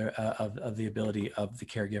best of their of the ability of the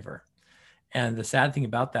caregiver. And the sad thing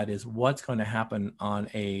about that is what's going to happen on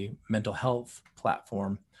a mental health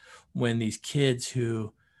platform when these kids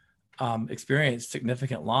who experience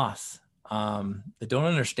significant loss, that don't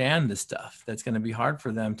understand this stuff, that's going to be hard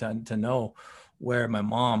for them to know where my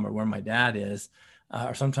mom or where my dad is,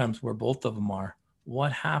 or sometimes where both of them are.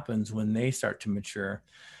 What happens when they start to mature?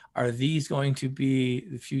 Are these going to be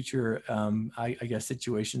the future, I guess,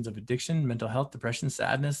 situations of addiction, mental health, depression,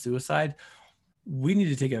 sadness, suicide? We need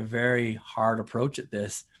to take a very hard approach at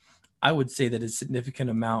this. I would say that a significant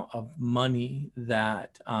amount of money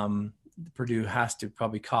that Purdue has to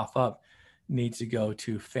probably cough up needs to go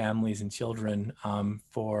to families and children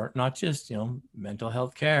for not just, mental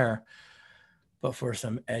health care, but for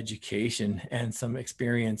some education and some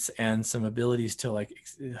experience and some abilities to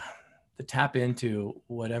to tap into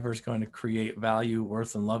whatever's going to create value,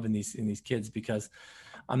 worth, and love in these kids. Because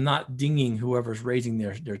I'm not dinging whoever's raising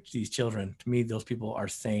these children. To me, those people are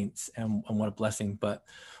saints, and what a blessing. But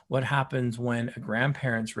what happens when a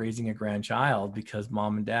grandparent's raising a grandchild because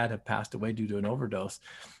mom and dad have passed away due to an overdose,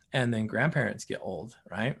 and then grandparents get old,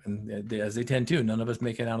 right? And as they tend to, none of us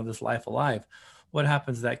make it out of this life alive. What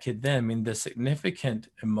happens to that kid then? I mean, the significant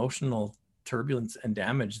emotional turbulence and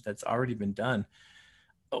damage that's already been done.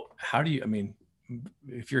 Oh,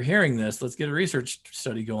 if you're hearing this, let's get a research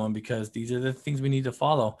study going, because these are the things we need to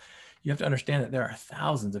follow. You have to understand that there are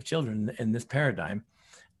thousands of children in this paradigm.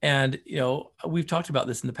 And, we've talked about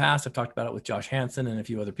this in the past. I've talked about it with Josh Hansen and a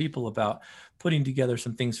few other people about putting together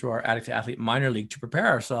some things through our Addict to Athlete minor league to prepare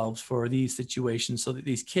ourselves for these situations so that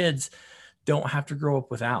these kids don't have to grow up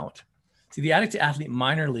without. See, the Addict to Athlete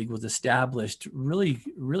minor league was established really,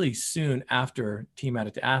 really soon after Team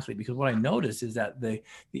Addict to Athlete, because what I noticed is that the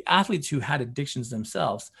athletes who had addictions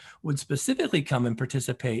themselves would specifically come and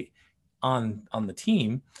participate on the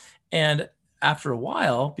team. And after a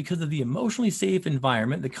while, because of the emotionally safe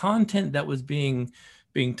environment, the content that was being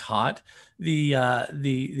taught, the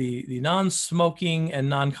non-smoking and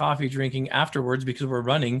non-coffee drinking afterwards, because we're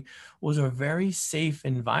running, was a very safe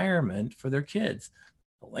environment for their kids.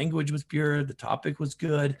 The language was pure, the topic was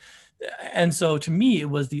good. And so to me, it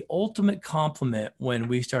was the ultimate compliment when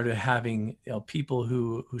we started having people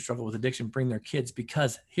who struggle with addiction bring their kids,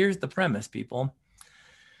 because here's the premise, people.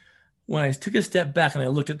 When I took a step back and I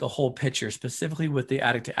looked at the whole picture, specifically with the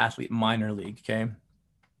Addict to Athlete minor league, okay,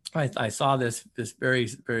 I saw this very,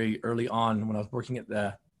 very early on when I was working at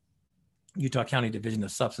the Utah County Division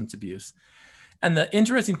of Substance Abuse. And the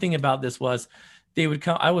interesting thing about this was they would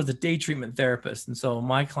come. I was a day treatment therapist, and so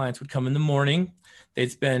my clients would come in the morning.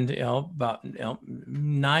 They'd spend about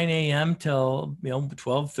 9 a.m. till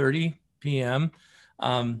 12:30 p.m.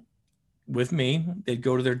 With me. They'd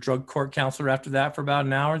go to their drug court counselor after that for about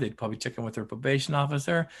an hour. They'd probably check in with their probation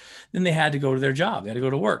officer. Then they had to go to their job. They had to go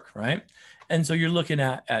to work, right? And so you're looking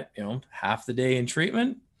at half the day in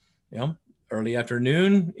treatment, early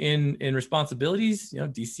afternoon in responsibilities,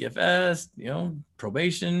 DCFS,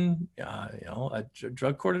 probation,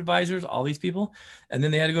 drug court advisors, all these people. And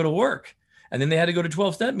then they had to go to work. And then they had to go to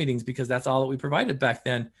 12-step meetings, because that's all that we provided back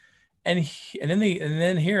then. And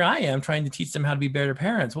then here I am trying to teach them how to be better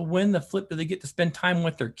parents. Well, when the flip do they get to spend time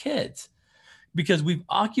with their kids? Because we've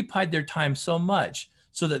occupied their time so much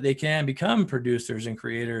so that they can become producers and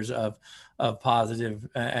creators of positive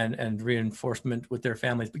and reinforcement with their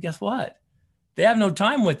families. But guess what? They have no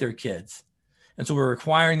time with their kids. And so we're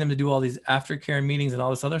requiring them to do all these aftercare meetings and all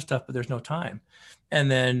this other stuff, but there's no time. And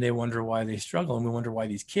then they wonder why they struggle. And we wonder why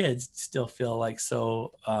these kids still feel like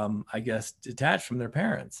so, detached from their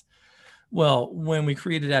parents. Well, when we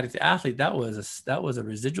created Addict to Athlete, that was a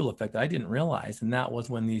residual effect that I didn't realize. And that was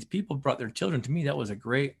when these people brought their children to me. That was a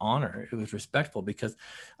great honor. It was respectful, because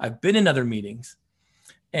I've been in other meetings,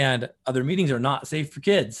 and other meetings are not safe for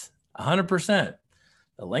kids. 100%.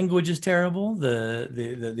 The language is terrible.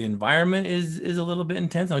 The environment is a little bit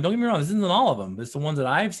intense. Now, don't get me wrong, this isn't all of them. It's the ones that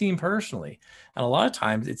I've seen personally. And a lot of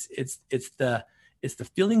times it's the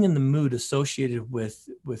feeling and the mood associated with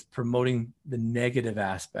promoting the negative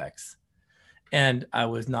aspects. And I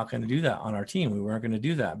was not going to do that on our team. We weren't going to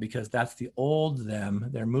do that because that's the old them.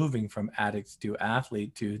 They're moving from addict to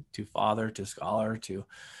athlete to father to scholar to,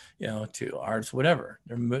 to arts, whatever.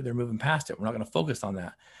 They're moving past it. We're not going to focus on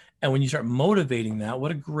that. And when you start motivating that,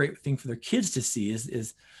 what a great thing for their kids to see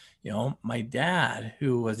is my dad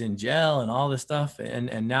who was in jail and all this stuff,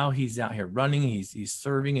 and now he's out here running. He's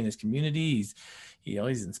serving in his community.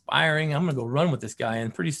 He's inspiring. I'm going to go run with this guy.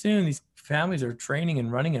 And pretty soon these families are training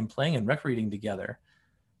and running and playing and recreating together.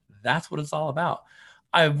 That's what it's all about.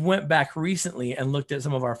 I went back recently and looked at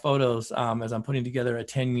some of our photos as I'm putting together a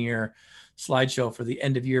 10-year slideshow for the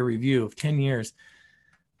end of year review of 10 years.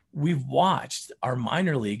 We've watched our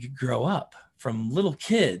minor league grow up from little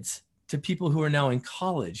kids to people who are now in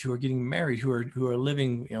college, who are getting married, who are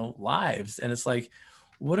living, lives. And it's like,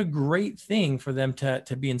 what a great thing for them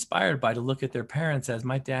to be inspired by, to look at their parents as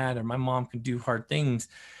my dad or my mom can do hard things.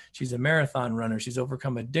 She's a marathon runner. She's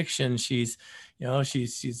overcome addiction. She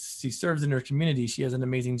serves in her community. She has an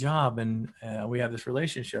amazing job, and we have this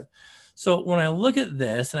relationship. So when I look at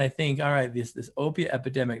this and I think, all right, this opiate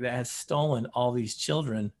epidemic that has stolen all these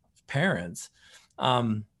children, parents,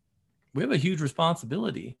 we have a huge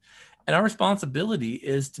responsibility. And our responsibility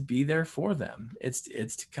is to be there for them. It's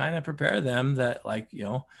to kind of prepare them that, like, you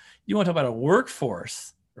want to talk about a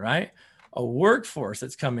workforce, right? A workforce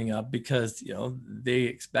that's coming up because, they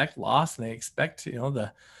expect loss and they expect,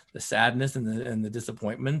 the sadness and the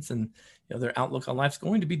disappointments, and, their outlook on life's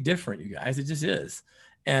going to be different, you guys. It just is.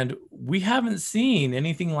 And we haven't seen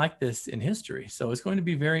anything like this in history. So it's going to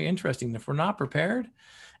be very interesting. If we're not prepared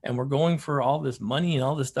and we're going for all this money and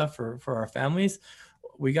all this stuff for our families,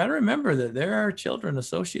 we got to remember that there are children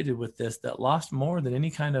associated with this that lost more than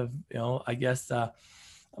any kind of,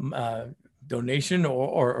 donation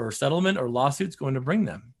or settlement or lawsuits going to bring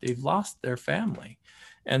them. They've lost their family.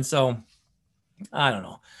 And so, I don't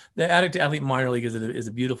know. The Addict to Athlete minor league is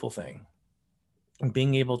a beautiful thing. And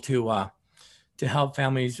being able to help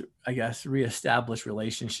families, I guess, reestablish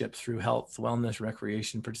relationships through health, wellness,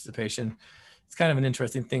 recreation, participation. It's kind of an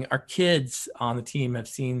interesting thing. Our kids on the team have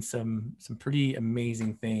seen some pretty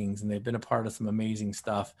amazing things, and they've been a part of some amazing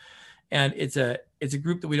stuff. And it's a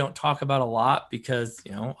group that we don't talk about a lot because,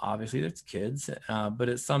 obviously it's kids, but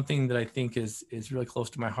it's something that I think is really close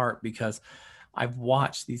to my heart because I've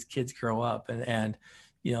watched these kids grow up, and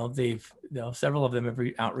they've, several of them have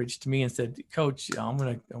outreached to me and said, Coach, I'm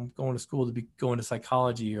going to school to be going to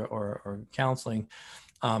psychology or counseling.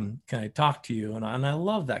 Can I talk to you? And I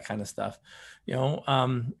love that kind of stuff,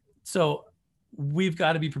 so we've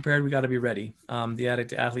got to be prepared. We got to be ready. The Addict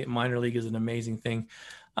to Athlete minor league is an amazing thing,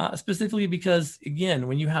 specifically because, again,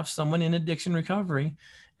 when you have someone in addiction recovery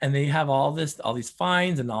and they have all these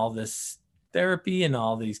fines and all this therapy and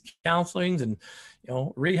all these counselings and,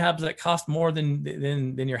 rehabs that cost more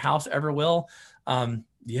than your house ever will.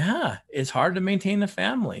 It's hard to maintain a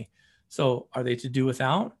family. So are they to do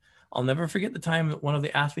without? I'll never forget the time that one of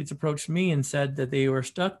the athletes approached me and said that they were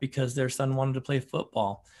stuck because their son wanted to play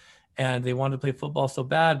football, and they wanted to play football so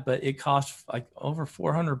bad, but it cost like over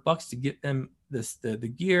 $400 to get them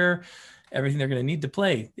the gear, everything they're going to need to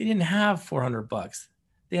play. They didn't have $400.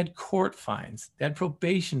 They had court fines, they had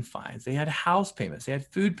probation fines, they had house payments, they had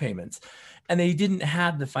food payments, and they didn't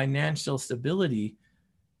have the financial stability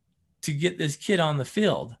to get this kid on the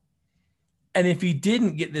field. And if he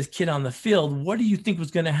didn't get this kid on the field, what do you think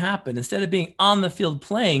was going to happen? Instead of being on the field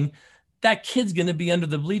playing, that kid's going to be under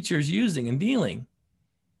the bleachers using and dealing.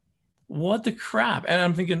 What the crap? And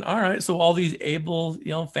I'm thinking, all right, so all these able,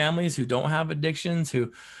 families who don't have addictions,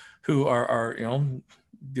 who are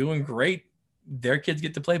doing great, their kids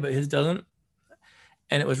get to play, but his doesn't.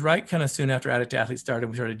 And it was right kind of soon after Addict to Athlete started,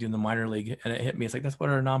 we started doing the minor league, and it hit me. It's like, that's what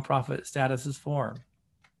our nonprofit status is for.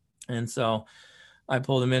 And so I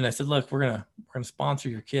pulled him in. I said, look, we're gonna sponsor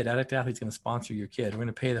your kid. Addict to Athlete's gonna sponsor your kid. We're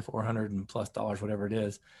gonna pay the $400+ whatever it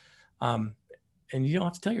is. And you don't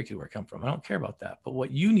have to tell your kid where it comes from. I don't care about that. But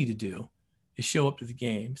what you need to do is show up to the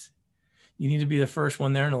games. You need to be the first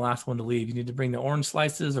one there and the last one to leave. You need to bring the orange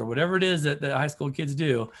slices or whatever it is that high school kids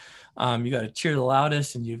do. You got to cheer the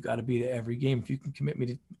loudest, and you've got to be to every game. If you can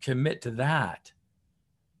commit to that,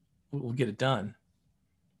 we'll get it done.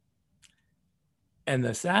 And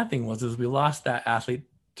the sad thing was we lost that athlete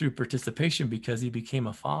through participation because he became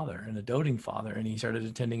a father and a doting father, and he started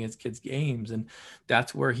attending his kids' games, and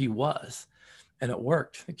that's where he was. and it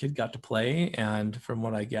worked. The kid got to play, and from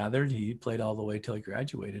what I gathered, he played all the way till he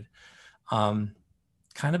graduated. Kind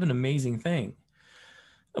of an amazing thing.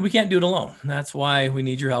 And we can't do it alone. That's why we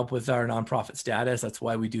need your help with our nonprofit status. That's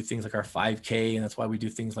why we do things like our 5K, and that's why we do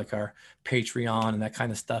things like our Patreon and that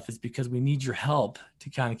kind of stuff, is because we need your help to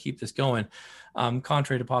kind of keep this going.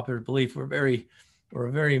 Contrary to popular belief, we're a very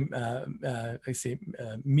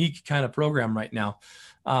meek kind of program right now.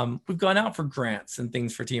 We've gone out for grants and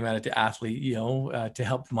things for Team Addict to Athlete, to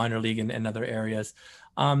help minor league and other areas.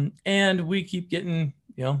 And we keep getting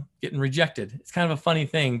rejected. It's kind of a funny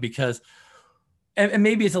thing because, and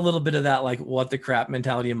maybe it's a little bit of that, like, what the crap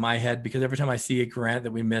mentality in my head, because every time I see a grant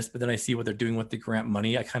that we missed, but then I see what they're doing with the grant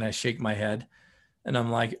money, I kind of shake my head and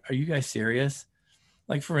I'm like, are you guys serious?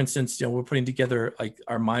 Like, for instance, we're putting together like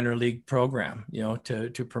our minor league program,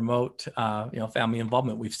 to promote, family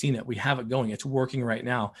involvement. We've seen it. We have it going. It's working right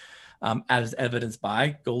now. As evidenced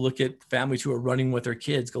by, go look at families who are running with their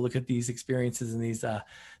kids. Go look at these experiences and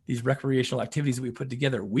these recreational activities that we put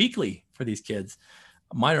together weekly for these kids.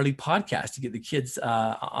 A minor league podcast to get the kids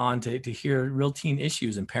on to hear real teen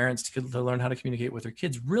issues, and parents to learn how to communicate with their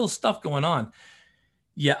kids. Real stuff going on.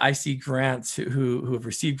 Yeah, I see grants who have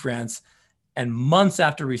received grants, and months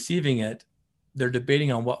after receiving it, they're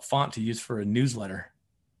debating on what font to use for a newsletter.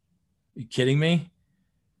 Are you kidding me?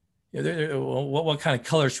 What kind of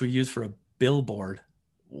color should we use for a billboard?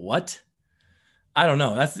 What? I don't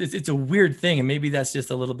know. It's a weird thing, and maybe that's just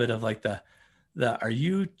a little bit of like the are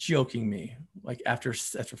you joking me? Like, after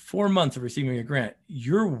 4 months of receiving a grant,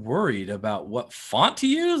 you're worried about what font to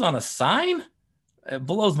use on a sign? It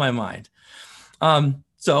blows my mind.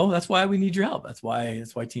 So that's why we need your help. That's why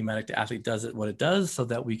Team Addict to Athlete does it what it does, so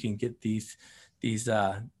that we can get these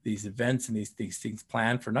events and these things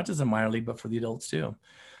planned for not just the minor league, but for the adults too.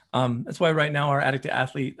 That's why right now our Addict to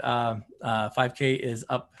Athlete 5K is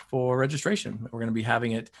up for registration. We're going to be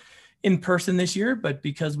having it in person this year, but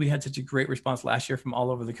because we had such a great response last year from all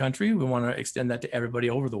over the country, we want to extend that to everybody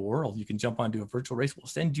over the world. You can jump onto a virtual race. We'll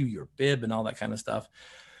send you your bib and all that kind of stuff.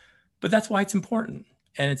 But that's why it's important.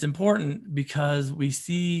 And it's important because we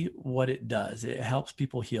see what it does. It helps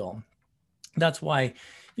people heal. That's why,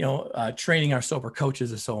 training our sober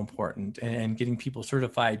coaches is so important, and getting people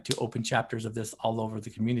certified to open chapters of this all over the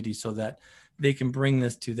community, so that they can bring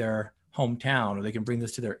this to their hometown, or they can bring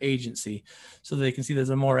this to their agency, so that they can see there's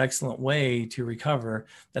a more excellent way to recover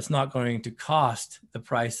that's not going to cost the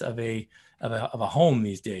price of a home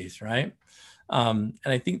these days, right? And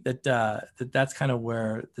I think that's kind of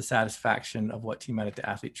where the satisfaction of what Team Addict to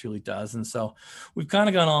Athlete truly does. And so we've kind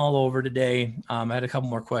of gone all over today. I had a couple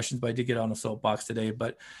more questions, but I did get on a soapbox today.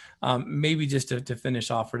 But maybe just to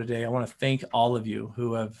finish off for today, I want to thank all of you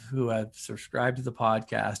who have subscribed to the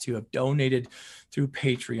podcast, who have donated through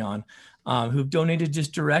Patreon, who've donated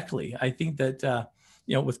just directly. I think that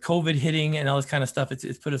with COVID hitting and all this kind of stuff,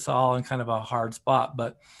 it's put us all in kind of a hard spot.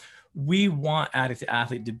 But we want Addict to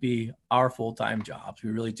Athlete to be our full-time jobs.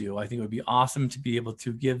 We really do. I think it would be awesome to be able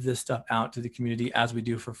to give this stuff out to the community as we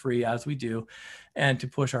do, for free as we do, and to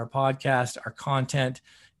push our podcast, our content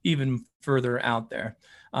even further out there.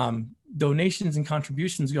 Donations and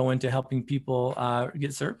contributions go into helping people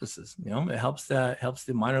get services. It helps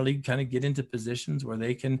the minor league kind of get into positions where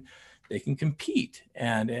they can compete,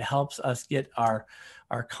 and it helps us get our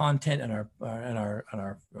content and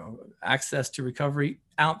our access to recovery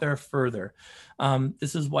out there further.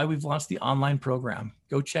 This is why we've launched the online program.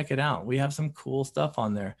 Go check it out. We have some cool stuff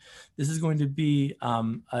on there. This is going to be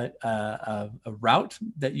a route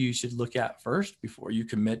that you should look at first before you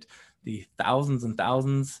commit the thousands and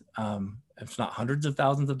thousands, if not hundreds of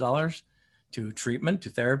thousands of dollars to treatment, to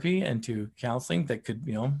therapy, and to counseling that could,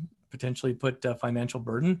 potentially put a financial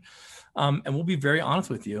burden. And we'll be very honest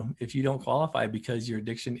with you. If you don't qualify because your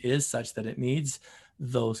addiction is such that it needs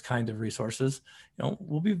those kind of resources,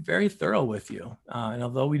 we'll be very thorough with you. And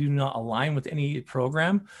although we do not align with any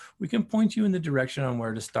program, we can point you in the direction on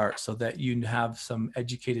where to start, so that you have some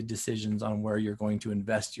educated decisions on where you're going to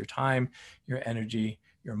invest your time, your energy,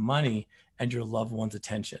 your money, and your loved one's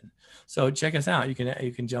attention. So check us out. You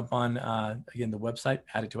can jump on, again, the website,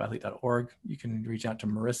 addicttoathlete.org. You can reach out to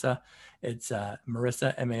Marissa. It's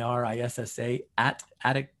Marissa, Marissa, at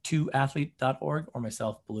addicttoathlete.org, or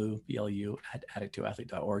myself, Blu, BLU, at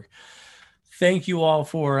addicttoathlete.org. Thank you all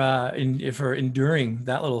for enduring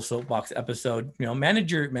that little soapbox episode.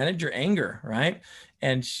 Manage your anger, right?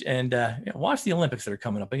 And watch the Olympics that are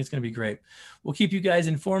coming up. I think it's going to be great. We'll keep you guys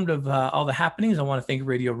informed of all the happenings. I want to thank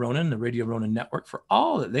Radio Ronin, the Radio Ronin Network, for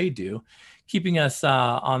all that they do, keeping us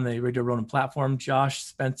on the Radio Ronin platform. Josh,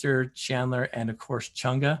 Spencer, Chandler, and of course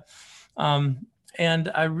Chunga.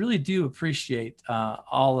 And I really do appreciate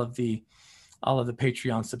all of the all of the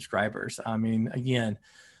Patreon subscribers. I mean, again,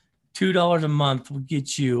 $2 a month will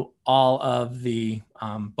get you all of the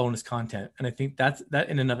bonus content. And I think that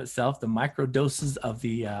in and of itself, the micro doses of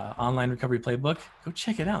the online recovery playbook, go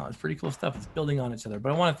check it out. It's pretty cool stuff. It's building on each other.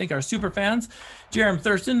 But I want to thank our super fans, Jerem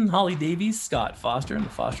Thurston, Holly Davies, Scott Foster, and the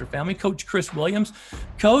Foster family, Coach Chris Williams.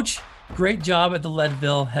 Coach, great job at the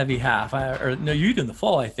Leadville heavy half. You did the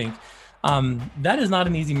full, I think. That is not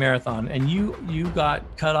an easy marathon, and you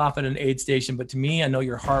got cut off at an aid station, but to me, I know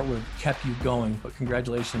your heart would have kept you going. But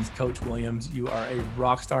congratulations, Coach Williams. You are a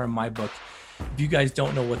rock star in my book. If you guys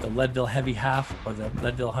don't know what the Leadville heavy half or the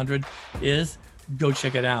Leadville 100 is, go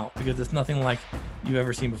check it out, because it's nothing like you've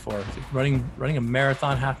ever seen before. Running a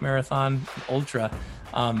marathon, half marathon, ultra,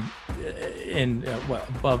 above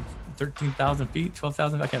 13,000 feet,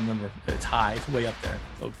 12,000, I can't remember. It's high, it's way up there.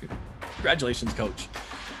 So congratulations, Coach.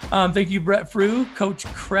 Thank you, Brett Frew, Coach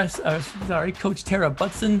Coach Tara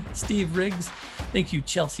Butson, Steve Riggs. Thank you,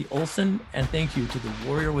 Chelsea Olson. And thank you to the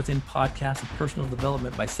Warrior Within podcast of personal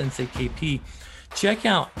development by Sensei KP. Check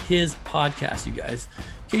out his podcast, you guys.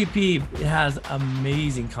 KP has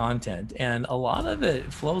amazing content, and a lot of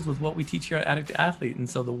it flows with what we teach here at Addict to Athlete. And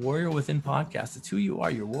so the Warrior Within podcast, it's who you are,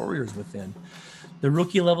 your warriors within. The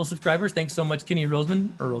rookie level subscribers, thanks so much, Kenny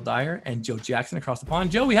Roseman, Earl Dyer, and Joe Jackson across the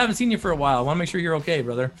pond. Joe, we haven't seen you for a while. I want to make sure you're okay,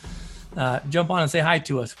 brother. Jump on and say hi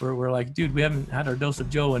to us. We're like, dude, we haven't had our dose of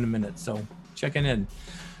Joe in a minute, so checking in.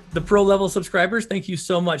 The pro level subscribers, thank you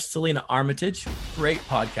so much, Selena Armitage. Great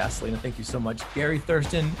podcast, Selena. Thank you so much. Gary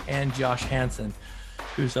Thurston and Josh Hansen,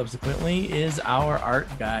 who subsequently is our art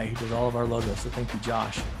guy who does all of our logos. So thank you,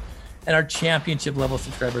 Josh. And our championship level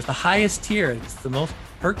subscribers, the highest tier, it's the most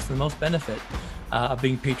perks, the most benefit of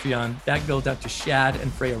being Patreon. That goes out to Shad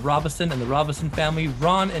and Freya Robinson and the Robinson family,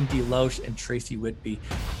 Ron and Deloche and Tracy Whitby.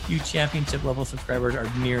 You championship level subscribers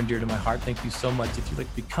are near and dear to my heart. Thank you so much. If you'd like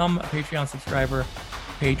to become a Patreon subscriber,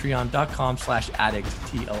 patreon.com/addict,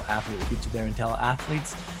 TO-athlete. We'll get you there and tell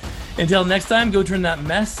athletes. Until next time, go turn that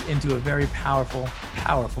mess into a very powerful,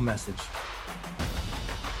 powerful message.